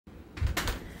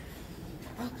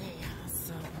Okay, y'all,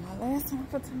 so my last time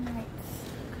for tonight,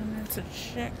 coming to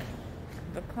check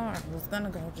the car. I was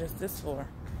gonna go just this far.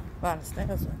 A lot of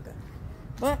stairs right there.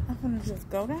 But I'm gonna just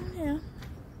go down here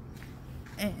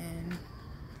and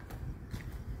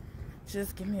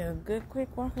just give me a good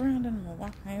quick walk around, and I'm gonna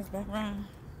walk my ass back around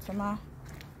to my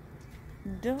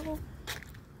door.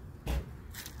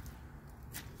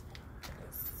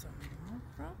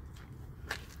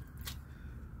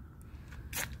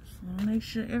 So make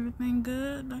sure everything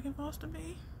good like it's supposed to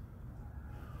be.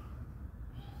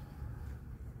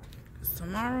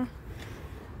 Tomorrow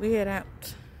we head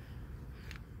out,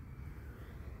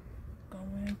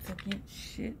 going to get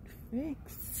shit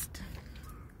fixed,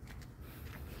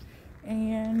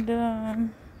 and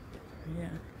yeah,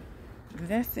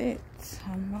 that's it.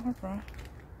 Tomorrow,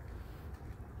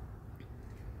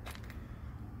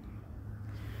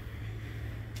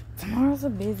 tomorrow's a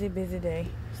busy day,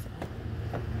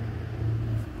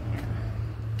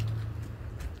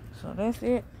 so that's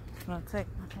it. I'm gonna take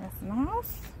my ass in the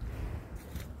house.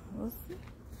 We'll see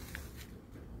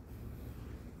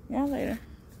y'all later.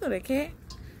 Look at that cat.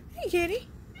 Hey, kitty.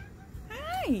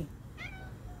 Hey.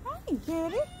 Hey,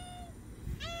 kitty.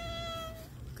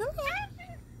 Come here.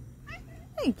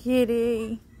 Hey,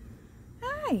 kitty.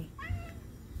 Hey.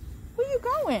 Where you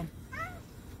going?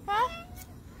 Huh?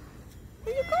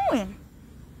 Where you going?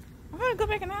 I'm gonna go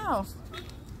back in the house.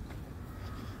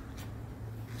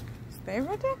 Stay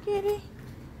right there, kitty.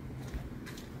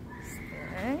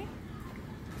 Stay.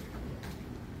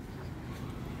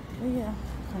 But yeah,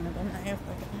 I'm gonna go my ass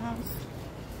back in the house.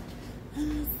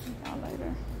 See y'all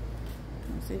later.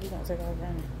 Let's see if you're gonna take off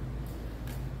running.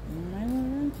 You might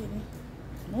wanna run, kitty.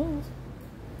 Move.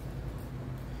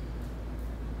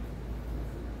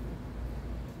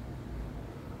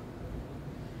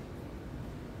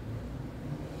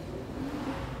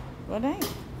 Well, dang.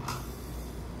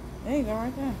 There you go,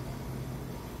 right there.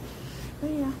 But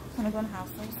yeah, I'm gonna go in the house.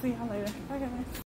 So see y'all later. Bye, guys.